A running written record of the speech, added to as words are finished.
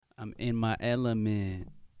I'm in my element.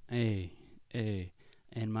 Hey, hey,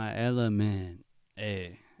 in my element.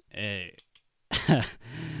 Hey, hey.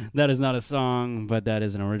 That is not a song, but that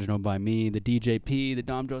is an original by me, the DJP, the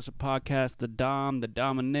Dom Joseph Podcast, the Dom, the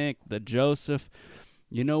Dominic, the Joseph.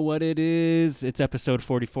 You know what it is? It's episode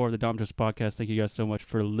 44 of the Dom Joseph Podcast. Thank you guys so much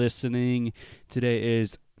for listening. Today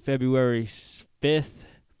is February 5th,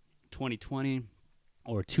 2020,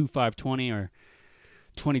 or 2/5/20, or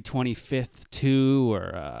 2025th 2,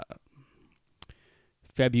 or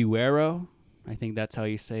Februaro. I think that's how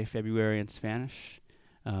you say February in Spanish.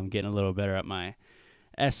 I'm getting a little better at my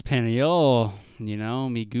Espanol, you know,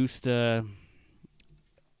 me gusta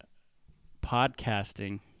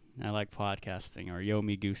podcasting. I like podcasting, or yo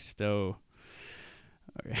me gusto.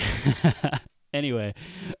 Anyway,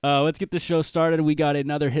 let's get the show started. We got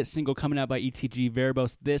another hit single coming out by ETG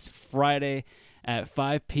Verbose this Friday at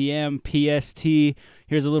 5 p.m. PST.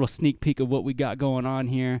 Here's a little sneak peek of what we got going on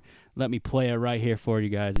here. Let me play it right here for you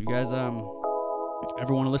guys. If you guys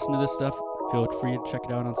ever want to listen to this stuff, feel free to check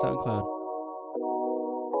it out on SoundCloud.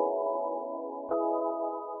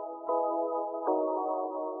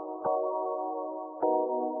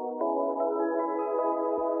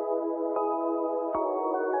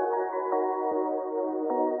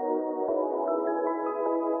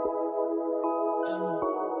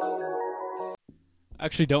 I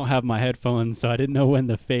actually don't have my headphones, so I didn't know when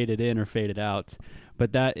to fade it in or fade it out.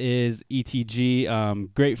 But that is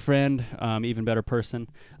ETG, great friend, even better person.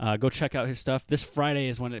 Go check out his stuff. This Friday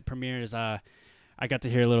is when it premieres. I got to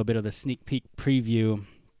hear a little bit of the sneak peek preview,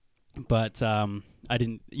 but I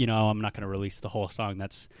didn't. You know, I'm not going to release the whole song.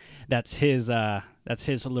 That's his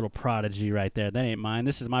little prodigy right there. That ain't mine.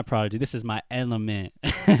 This is my prodigy. This is my element.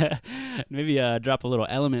 Maybe drop a little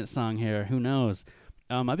element song here. Who knows?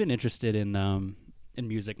 I've been interested in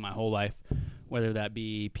music my whole life, whether that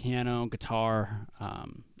be piano, guitar,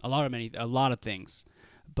 a lot of things.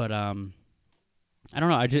 But I don't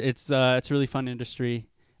know. It's a really fun industry.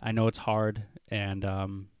 I know it's hard, and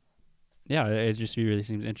yeah, it just really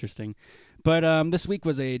seems interesting. But this week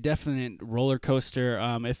was a definite roller coaster.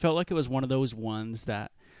 It felt like it was one of those ones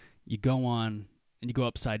that you go on and you go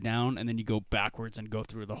upside down, and then you go backwards and go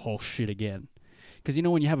through the whole shit again. Because you know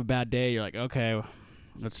when you have a bad day, you're like, okay,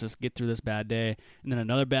 let's just get through this bad day, and then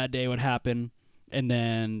another bad day would happen, and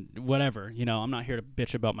then whatever. You know, I'm not here to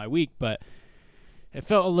bitch about my week, but it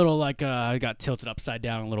felt a little like I got tilted upside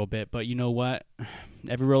down a little bit. But you know what?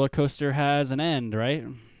 Every roller coaster has an end, right?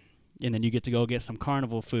 And then you get to go get some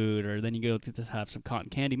carnival food, or then you go to have some cotton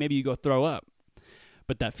candy. Maybe you go throw up.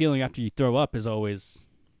 But that feeling after you throw up is always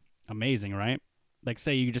amazing, right? Like,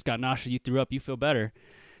 say you just got nauseous, you threw up, you feel better.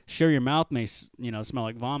 Sure, your mouth may, smell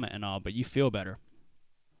like vomit and all, but you feel better.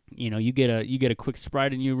 You know, you get a quick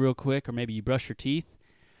Sprite in you real quick, or maybe you brush your teeth,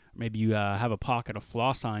 or maybe you have a pocket of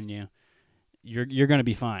floss on you. You're gonna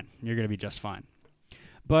be fine. You're gonna be just fine.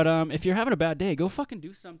 But if you're having a bad day, go fucking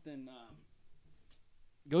do something.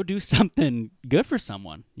 Go do something good for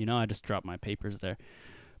someone. You know, I just dropped my papers there.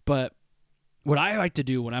 But what I like to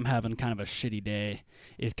do when I'm having kind of a shitty day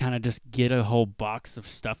is kind of just get a whole box of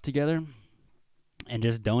stuff together and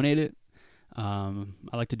just donate it. I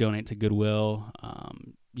like to donate to Goodwill.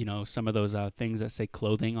 Some of those things that say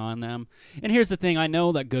clothing on them. And here's the thing. I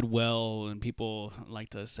know that Goodwill, and people like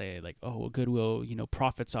to say, like, oh, well, Goodwill,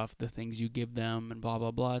 profits off the things you give them and blah,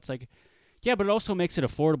 blah, blah. It's like, yeah, but it also makes it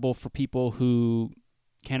affordable for people who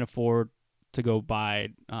can't afford to go buy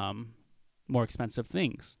more expensive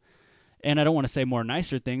things. And I don't want to say more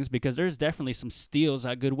nicer things, because there's definitely some steals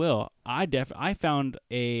at Goodwill. I found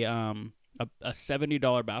a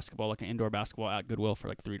 $70 basketball, like an indoor basketball, at Goodwill for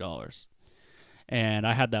like $3. And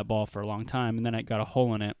I had that ball for a long time, and then I got a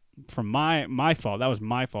hole in it from my fault. That was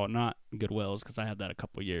my fault, not Goodwill's, because I had that a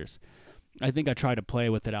couple years. I think I tried to play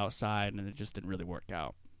with it outside, and it just didn't really work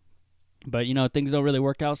out. But, things don't really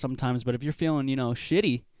work out sometimes. But if you're feeling,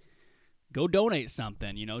 shitty, go donate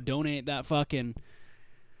something. Donate that fucking,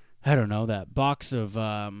 I don't know, that box of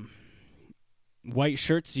white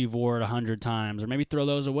shirts you've worn 100 times, or maybe throw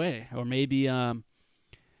those away. Or maybe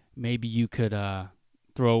you could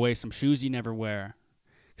throw away some shoes you never wear.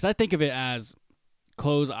 Because I think of it as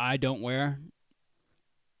clothes I don't wear.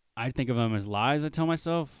 I think of them as lies. I tell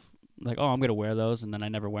myself, like, oh, I'm going to wear those, and then I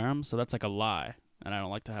never wear them. So that's like a lie. And I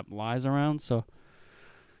don't like to have lies around. So,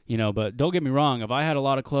 but don't get me wrong. If I had a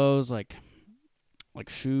lot of clothes, like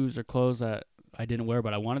shoes or clothes that I didn't wear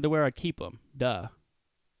but I wanted to wear, I'd keep them. Duh.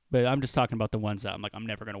 But I'm just talking about the ones that I'm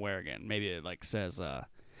never going to wear again. Maybe it says,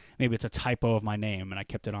 maybe it's a typo of my name and I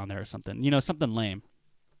kept it on there or something. Something lame.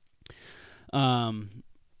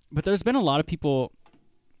 But there's been a lot of people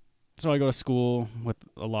So I go to school with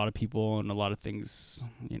a lot of people and a lot of things,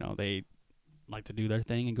 they like to do their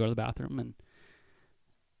thing and go to the bathroom, and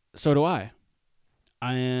so do I.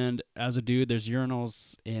 And as a dude, there's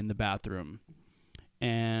urinals in the bathroom.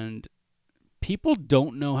 And people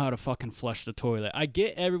don't know how to fucking flush the toilet. I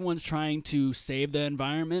get everyone's trying to save the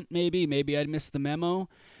environment, maybe. Maybe I missed the memo.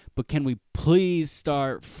 But can we please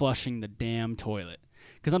start flushing the damn toilet?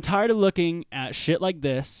 Because I'm tired of looking at shit like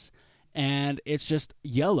this, and it's just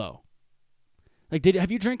yellow. Like,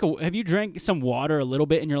 have you drank some water a little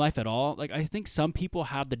bit in your life at all? Like, I think some people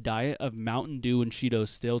have the diet of Mountain Dew and Cheetos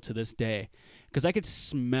still to this day. Because I could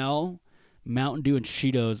smell Mountain Dew and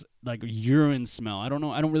Cheetos, like urine smell. I don't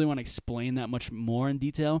know. I don't really want to explain that much more in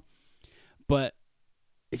detail. But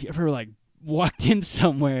if you ever, like, walked in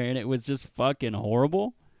somewhere and it was just fucking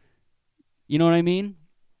horrible, you know what I mean?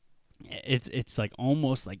 It's like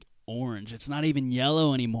almost like orange. It's not even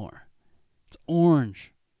yellow anymore. It's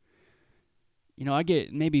orange. I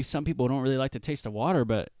get maybe some people don't really like the taste of water,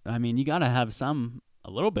 but, I mean, you got to have a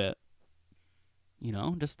little bit.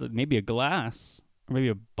 Just maybe a glass or maybe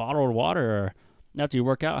a bottle of water, or after you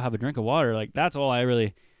work out, have a drink of water. Like, that's all I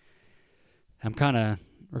really am kind of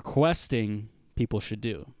requesting people should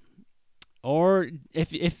do. Or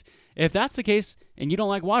if that's the case and you don't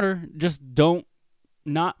like water, just don't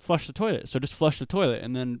not flush the toilet. So just flush the toilet,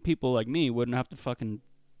 and then people like me wouldn't have to fucking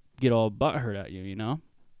get all butthurt at you,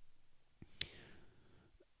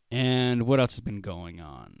 And what else has been going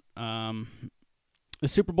on? The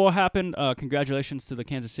Super Bowl happened. Congratulations to the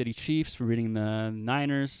Kansas City Chiefs for beating the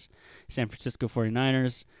Niners, San Francisco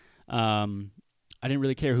 49ers. I didn't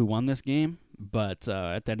really care who won this game, but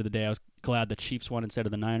at the end of the day, I was glad the Chiefs won instead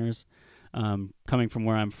of the Niners. Coming from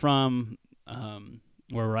where I'm from,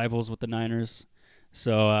 we're rivals with the Niners,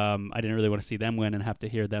 so I didn't really want to see them win and have to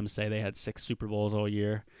hear them say they had 6 Super Bowls all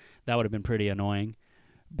year. That would have been pretty annoying.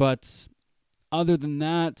 But other than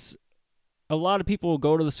that, a lot of people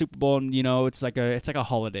go to the Super Bowl, and it's like a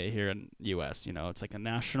holiday here in the U.S. It's like a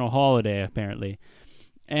national holiday apparently,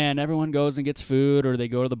 and everyone goes and gets food, or they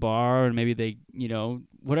go to the bar, and maybe they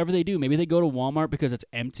whatever they do. Maybe they go to Walmart because it's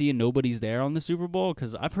empty and nobody's there on the Super Bowl.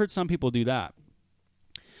 Because I've heard some people do that.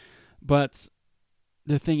 But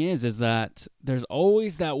the thing is that there's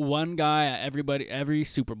always that one guy at every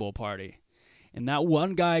Super Bowl party, and that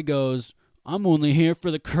one guy goes, "I'm only here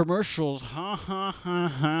for the commercials." Ha ha ha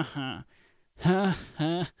ha ha. Ha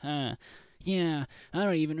ha ha. Yeah, I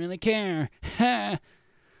don't even really care. Ha.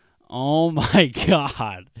 Oh my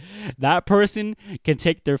God. That person can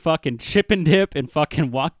take their fucking chip and dip and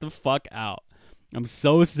fucking walk the fuck out. I'm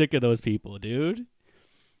so sick of those people, dude.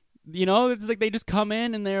 It's like they just come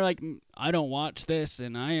in and they're like, "I don't watch this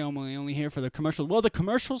and I am only here for the commercials." Well, the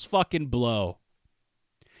commercials fucking blow.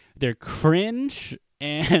 They're cringe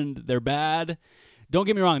and they're bad. Don't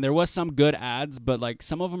get me wrong, there was some good ads, but like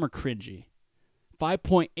some of them are cringy.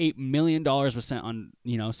 $5.8 million was spent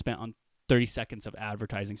on 30 seconds of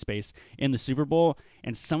advertising space in the Super Bowl,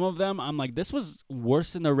 and some of them, I'm like, this was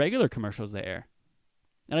worse than the regular commercials they air.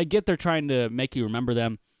 And I get they're trying to make you remember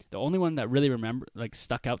them. The only one that really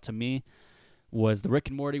stuck out to me was the Rick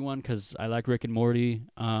and Morty one, because I like Rick and Morty.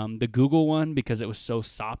 The Google one, because it was so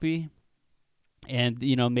soppy. And,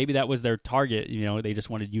 maybe that was their target. They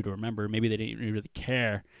just wanted you to remember. Maybe they didn't really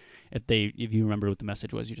care if you remember what the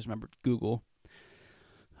message was. You just remembered Google.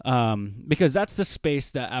 Because that's the space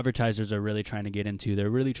that advertisers are really trying to get into. They're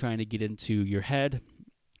really trying to get into your head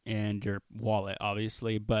and your wallet,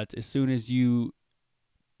 obviously. But as soon as you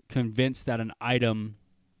convince that an item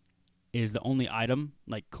is the only item,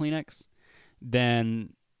 like Kleenex,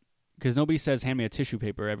 then, because nobody says, "Hand me a tissue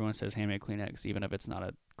paper," everyone says, "Hand me a Kleenex," even if it's not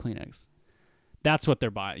a Kleenex. That's what they're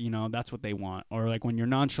buying, that's what they want. Or like when you're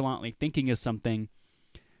nonchalantly thinking of something,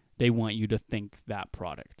 they want you to think that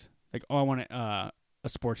product. Like, "Oh, I want a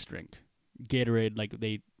sports drink." Gatorade, like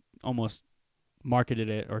they almost marketed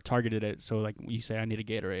it or targeted it. So like you say, "I need a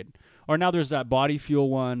Gatorade." Or now there's that Body Fuel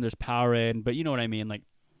one, there's Powerade, but you know what I mean? Like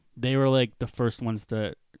they were like the first ones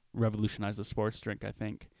to revolutionize the sports drink, I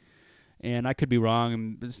think. And I could be wrong,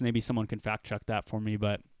 and maybe someone can fact check that for me,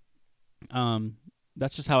 but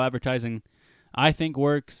that's just how advertising, I think,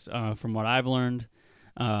 works from what I've learned.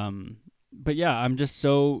 But yeah, I'm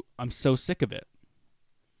so sick of it.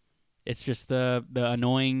 It's just the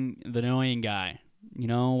annoying guy.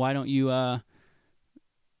 Why don't you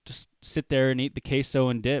just sit there and eat the queso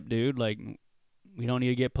and dip, dude? Like, we don't need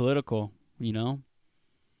to get political,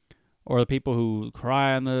 Or the people who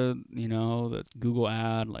cry on the Google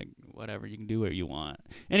ad, like, whatever, you can do what you want.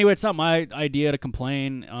 Anyway, it's not my idea to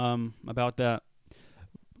complain about that.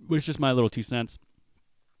 But it's just my little 2 cents.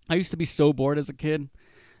 I used to be so bored as a kid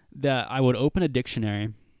that I would open a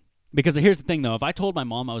dictionary Because here's the thing, though. If I told my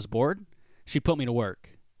mom I was bored, she'd put me to work.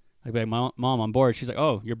 I'd be like, Mom, I'm bored. She's like,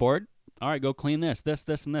 oh, you're bored? All right, go clean this,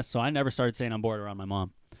 and this. So I never started saying I'm bored around my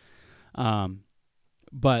mom.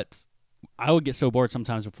 But I would get so bored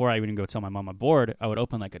sometimes before I even go tell my mom I'm bored, I would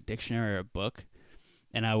open like a dictionary or a book,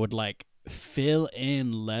 and I would like fill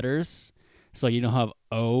in letters. So you know how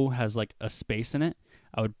O has like a space in it?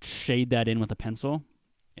 I would shade that in with a pencil,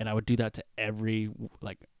 and I would do that to every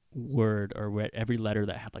like word or every letter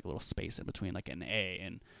that had like a little space in between, like an A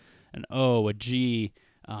and an O, a G,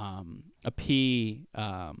 a P,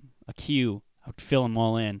 a Q. I would fill them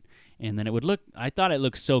all in, and then it would look. I thought it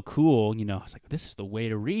looked so cool. You know, I was like, "This is the way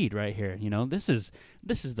to read right here." You know, this is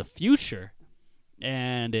the future,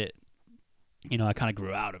 and it. You know, I kind of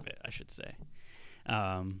grew out of it, I should say.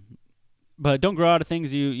 But don't grow out of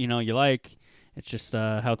things you like. It's just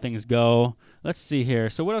how things go. Let's see here.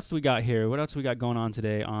 So what else do we got here? What else we got going on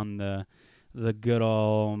today on the good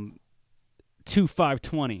old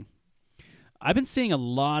 2520? I've been seeing a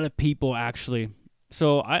lot of people actually.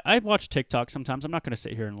 So I watch TikTok sometimes. I'm not going to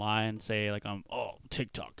sit here and lie and say like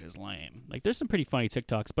TikTok is lame. Like there's some pretty funny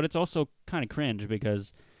TikToks, but it's also kind of cringe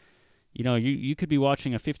because you know you could be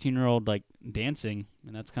watching a 15-year-old like dancing,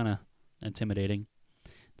 and that's kind of intimidating.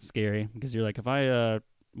 It's scary because you're like, if I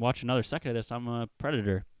watch another second of this, I'm a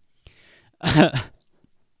predator.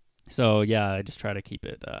 So yeah, I just try to keep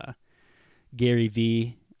it Gary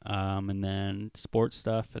V, and then sports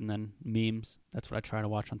stuff, and then memes. That's what I try to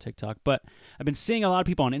watch on TikTok. But I've been seeing a lot of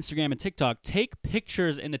people on Instagram and TikTok take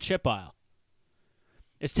pictures in the chip aisle.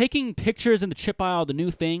 Is taking pictures in the chip aisle the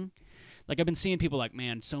new thing? Like I've been seeing people like,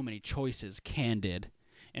 man, so many choices, Candid,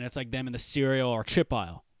 and it's like them in the cereal or chip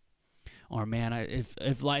aisle. Or man,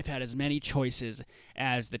 if life had as many choices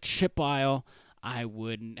as the chip aisle, I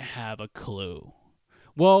wouldn't have a clue.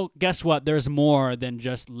 Well, guess what? There's more than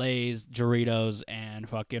just Lay's, Doritos, and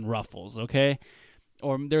fucking Ruffles, okay?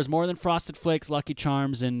 Or there's more than Frosted Flakes, Lucky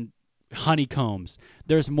Charms, and honeycombs.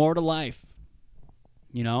 There's more to life,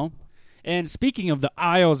 you know? And speaking of the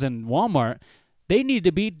aisles in Walmart, they need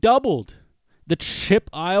to be doubled. The chip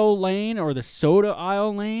aisle lane or the soda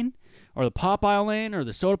aisle lane or the pop aisle lane or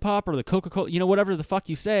the soda pop or the Coca-Cola, you know, whatever the fuck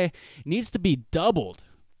you say, needs to be doubled.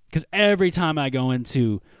 Because every time I go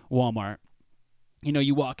into Walmart, you know,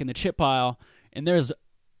 you walk in the chip aisle, and there's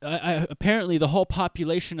apparently the whole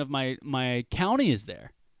population of my county is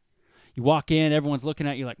there. You walk in, everyone's looking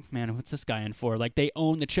at you like, man, what's this guy in for? Like, they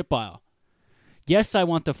own the chip aisle. Yes, I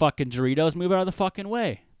want the fucking Doritos. Move out of the fucking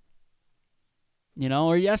way. You know,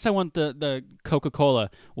 or yes, I want the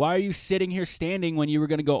Coca-Cola. Why are you sitting here standing when you were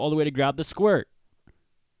going to go all the way to grab the squirt?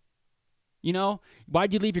 You know,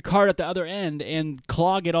 why'd you leave your cart at the other end and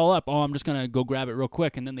clog it all up? Oh, I'm just going to go grab it real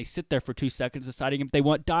quick. And then they sit there for 2 seconds deciding if they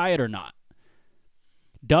want diet or not.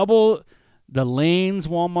 Double the lanes,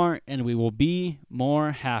 Walmart, and we will be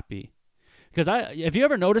more happy. Because have you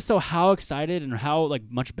ever noticed, though, how excited and how like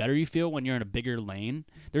much better you feel when you're in a bigger lane?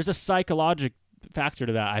 There's a psychological factor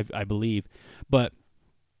to that, I believe. But,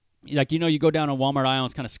 like, you know, you go down a Walmart aisle,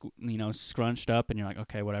 and it's kind of, scrunched up, and you're like,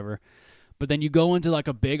 okay, whatever. But then you go into like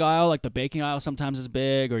a big aisle, like the baking aisle sometimes is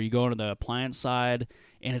big, or you go into the appliance side,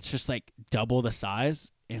 and it's just like double the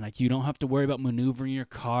size, and like you don't have to worry about maneuvering your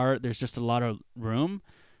cart. There's just a lot of room.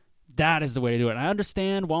 That is the way to do it. And I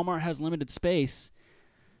understand Walmart has limited space,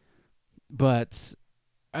 but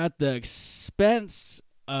at the expense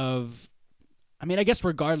of, I mean, I guess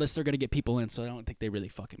regardless, they're going to get people in, so I don't think they really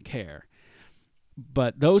fucking care.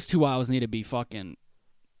 But those two aisles need to be fucking,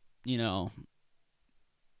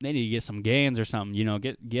 they need to get some gains or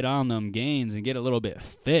something, get on them gains and get a little bit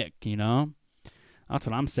thick, That's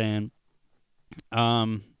what I'm saying.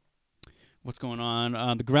 What's going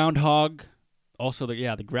on? The groundhog, also,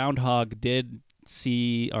 the groundhog did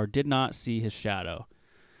not see his shadow.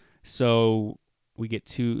 So we get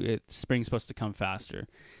spring's supposed to come faster.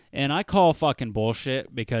 And I call fucking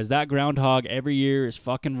bullshit because that groundhog every year is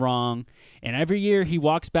fucking wrong. And every year he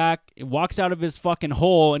walks out of his fucking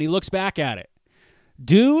hole and he looks back at it.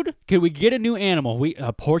 Dude, could we get a new animal?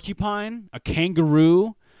 A porcupine, a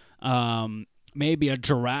kangaroo, maybe a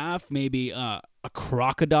giraffe, maybe a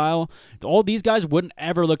crocodile. All these guys wouldn't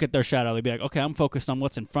ever look at their shadow. They'd be like, okay, I'm focused on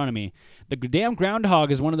what's in front of me. The damn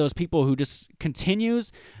groundhog is one of those people who just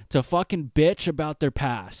continues to fucking bitch about their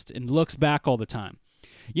past and looks back all the time.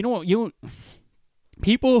 You know what?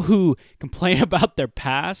 People who complain about their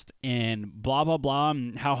past and blah, blah, blah,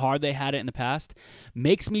 and how hard they had it in the past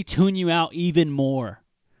makes me tune you out even more.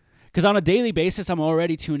 Because on a daily basis, I'm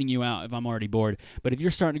already tuning you out if I'm already bored. But if you're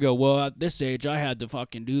starting to go, well, at this age, I had to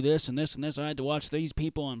fucking do this and this and this. I had to watch these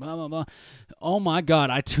people and blah, blah, blah. Oh, my God.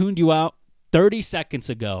 I tuned you out 30 seconds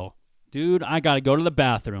ago. Dude, I got to go to the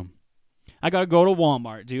bathroom. I got to go to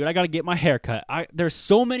Walmart, dude. I got to get my hair cut. There's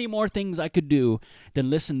so many more things I could do than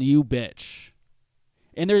listen to you bitch.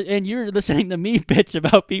 And you're listening to me bitch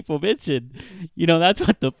about people bitching. You know, that's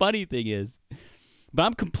what the funny thing is. But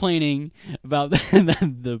I'm complaining about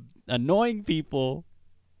the annoying people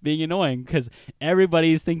being annoying because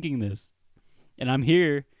everybody's thinking this. And I'm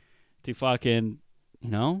here to fucking,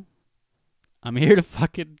 I'm here to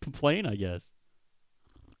fucking complain, I guess.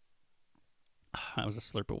 That was a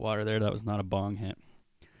slurp of water there. That was not a bong hit.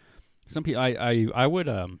 Some people, I would,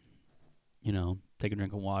 take a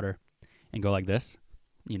drink of water and go like this,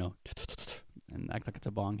 and act like it's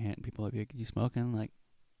a bong hit. And people are like, you smoking? Like,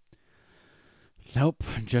 nope,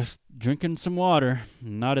 just drinking some water.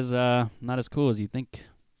 Not as cool as you think.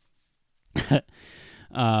 But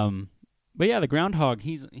yeah, the groundhog,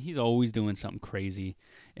 he's always doing something crazy,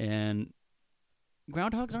 and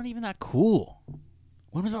groundhogs aren't even that cool.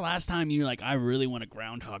 When was the last time you were like, I really want a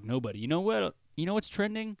groundhog? Nobody. You know what? You know what's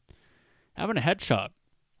trending? Having a hedgehog.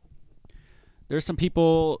 There's some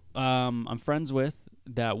people I'm friends with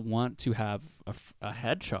that want to have a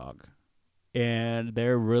hedgehog, and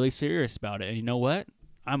they're really serious about it. And you know what?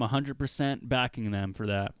 I'm 100% backing them for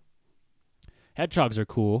that. Hedgehogs are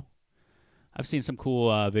cool. I've seen some cool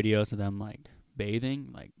videos of them like bathing,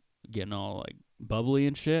 like getting all like bubbly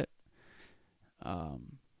and shit.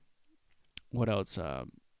 What else? They're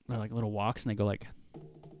like little walks, and they go like,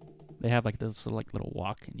 they have like this little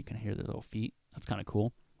walk, and you can hear their little feet. That's kind of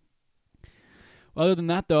cool. Well, other than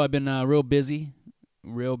that, though, I've been real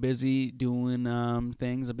busy doing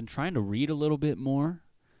things. I've been trying to read a little bit more.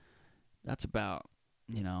 That's about,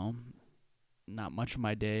 not much of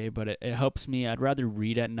my day, but it helps me. I'd rather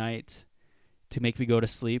read at night to make me go to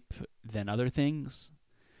sleep than other things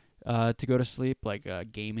to go to sleep, like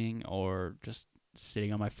gaming or just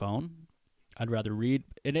sitting on my phone. I'd rather read.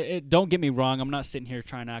 And don't get me wrong, I'm not sitting here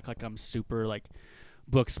trying to act like I'm super like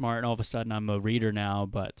book smart and all of a sudden I'm a reader now,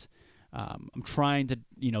 but I'm trying to,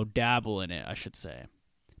 dabble in it, I should say.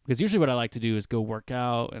 Because usually what I like to do is go work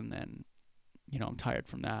out, and then, I'm tired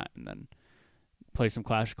from that, and then play some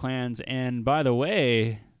Clash of Clans. And by the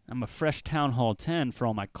way, I'm a fresh Town Hall 10 for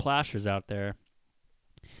all my Clashers out there.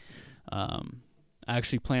 I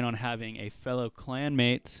actually plan on having a fellow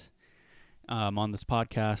clanmate on this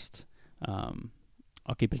podcast.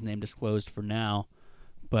 I'll keep his name disclosed for now.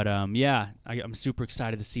 But, I'm super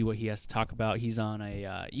excited to see what he has to talk about. He's on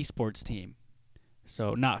a esports team.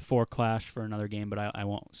 So not for Clash, for another game, but I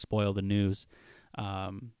won't spoil the news.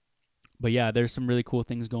 But, yeah, there's some really cool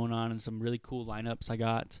things going on and some really cool lineups I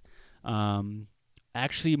got.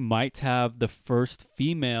 Actually might have the first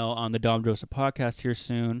female on the Dom Joseph podcast here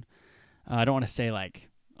soon. I don't want to say like,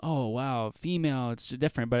 oh, wow, female, it's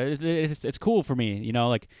different. But it's cool for me,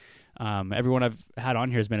 everyone I've had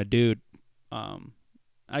on here has been a dude.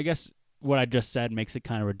 I guess what I just said makes it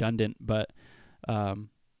kind of redundant, but I'm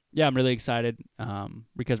really excited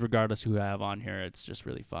because regardless who I have on here, it's just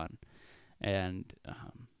really fun. And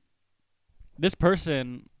this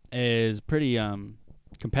person is pretty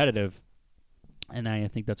competitive, and I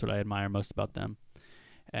think that's what I admire most about them.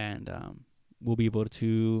 And we'll be able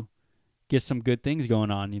to get some good things going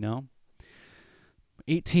on,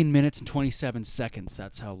 18 minutes and 27 seconds.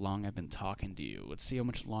 That's how long I've been talking to you. Let's see how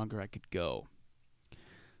much longer I could go.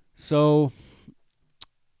 So,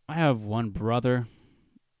 I have one brother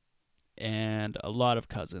and a lot of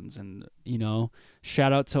cousins, and,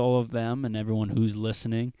 shout out to all of them and everyone who's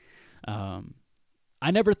listening. I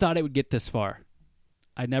never thought it would get this far.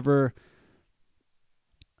 I never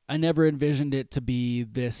envisioned it to be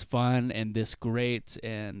this fun and this great,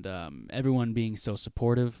 and everyone being so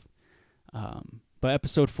supportive. But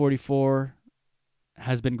episode 44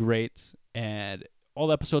 has been great, and all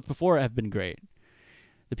the episodes before have been great.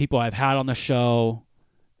 The people I've had on the show,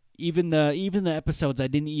 even the episodes I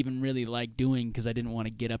didn't even really like doing because I didn't want to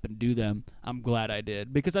get up and do them, I'm glad I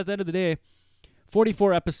did. Because at the end of the day,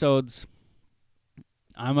 44 episodes,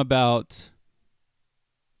 I'm about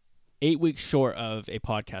 8 weeks short of a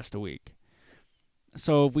podcast a week.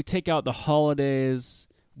 So if we take out the holidays,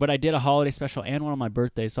 but I did a holiday special and one on my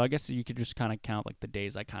birthday, so I guess you could just kind of count like the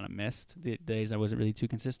days I kind of missed, the days I wasn't really too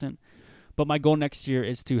consistent. But my goal next year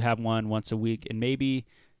is to have one once a week, and maybe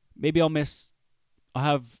I'll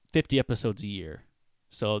have 50 episodes a year.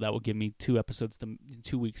 So that will give me 2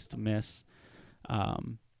 weeks to miss.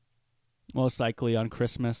 Most likely on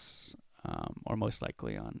Christmas, or most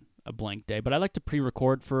likely on a blank day. But I like to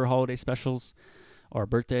pre-record for holiday specials or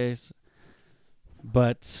birthdays.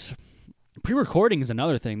 But pre-recording is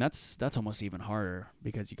another thing. That's almost even harder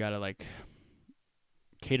because you got to like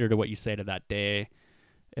cater to what you say to that day.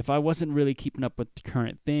 If I wasn't really keeping up with the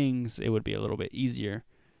current things, it would be a little bit easier.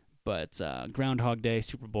 But Groundhog Day,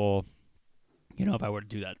 Super Bowl, if I were to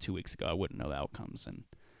do that 2 weeks ago, I wouldn't know the outcomes. And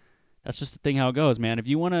that's just the thing how it goes, man. If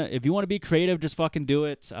you wanna be creative, just fucking do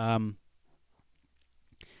it.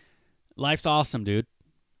 Life's awesome, dude.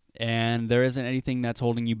 And there isn't anything that's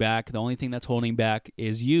holding you back. The only thing that's holding back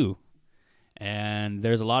is you. And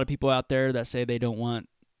there's a lot of people out there that say they don't want,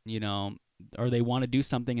 or they want to do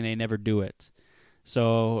something and they never do it.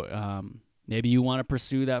 So maybe you want to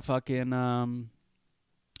pursue that fucking,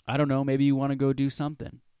 I don't know, maybe you want to go do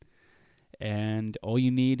something. And all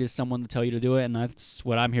you need is someone to tell you to do it, and that's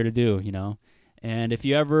what I'm here to do, And if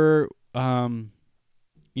you ever,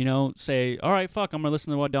 say, all right, fuck, I'm going to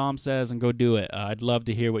listen to what Dom says and go do it. I'd love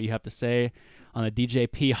to hear what you have to say on the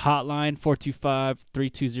DJP hotline,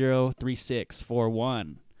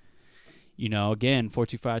 425-320-3641. Again,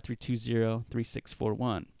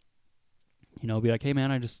 425-320-3641. Be like, hey,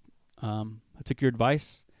 man, I took your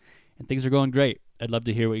advice, and things are going great. I'd love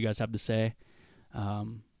to hear what you guys have to say.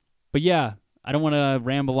 But yeah, I don't want to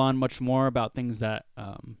ramble on much more about things that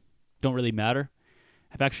don't really matter.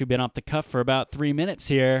 I've actually been off the cuff for about 3 minutes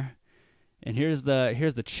here, and here's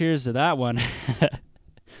the cheers to that one.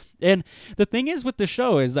 And the thing is with the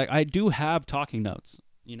show is like I do have talking notes.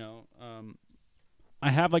 I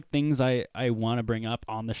have like things I want to bring up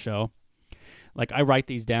on the show. Like I write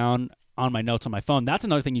these down on my notes on my phone. That's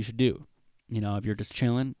another thing you should do. If you're just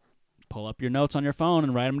chilling, pull up your notes on your phone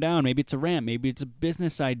and write them down. Maybe it's a rant. Maybe it's a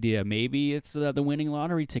business idea. Maybe it's the winning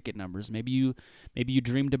lottery ticket numbers. Maybe you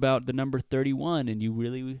dreamed about the number 31 and you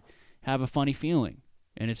really have a funny feeling.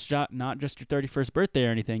 And it's not just your 31st birthday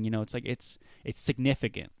or anything. It's like it's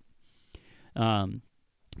significant. But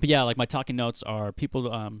yeah, like my talking notes are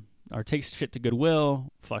people are take shit to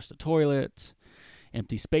Goodwill, flush the toilet,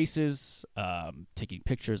 empty spaces, taking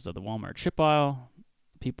pictures of the Walmart chip aisle.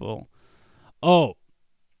 People. Oh.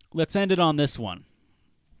 Let's end it on this one.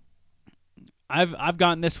 I've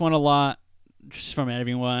gotten this one a lot just from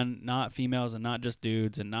everyone, not females and not just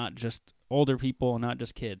dudes and not just older people and not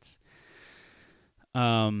just kids.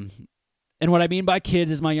 And what I mean by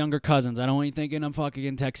kids is my younger cousins. I don't want you thinking I'm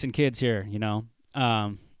fucking texting kids here, You know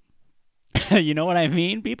what I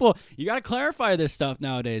mean? People, you got to clarify this stuff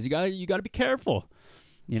nowadays. You got to be careful.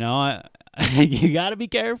 You got to be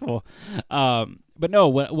careful. But no,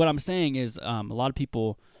 what I'm saying is a lot of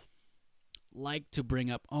people like to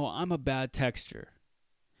bring up, oh, I'm a bad texter.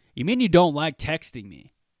 You mean you don't like texting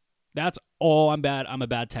me? That's all I'm a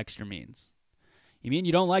bad texter means. You mean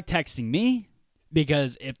you don't like texting me?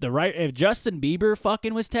 Because if Justin Bieber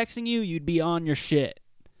fucking was texting you, you'd be on your shit.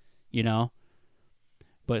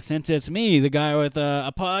 But since it's me, the guy with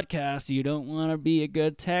a podcast, you don't want to be a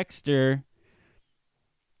good texter.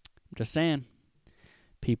 I'm just saying.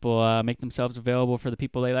 People make themselves available for the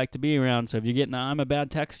people they like to be around. So if you're getting I'm a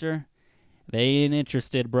bad texter, they ain't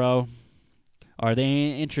interested, bro. Or they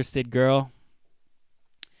ain't interested, girl.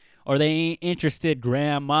 Or they ain't interested,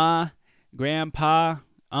 grandma, grandpa,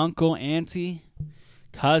 uncle, auntie,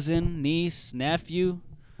 cousin, niece, nephew.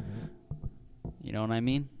 You know what I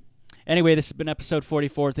mean? Anyway, this has been episode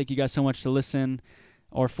 44. Thank you guys so much for listening.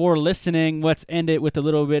 Let's end it with a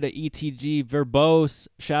little bit of ETG Verbose.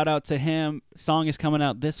 Shout out to him. Song is coming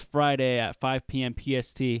out this Friday at 5 p.m.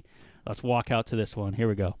 PST. Let's walk out to this one. Here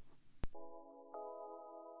we go.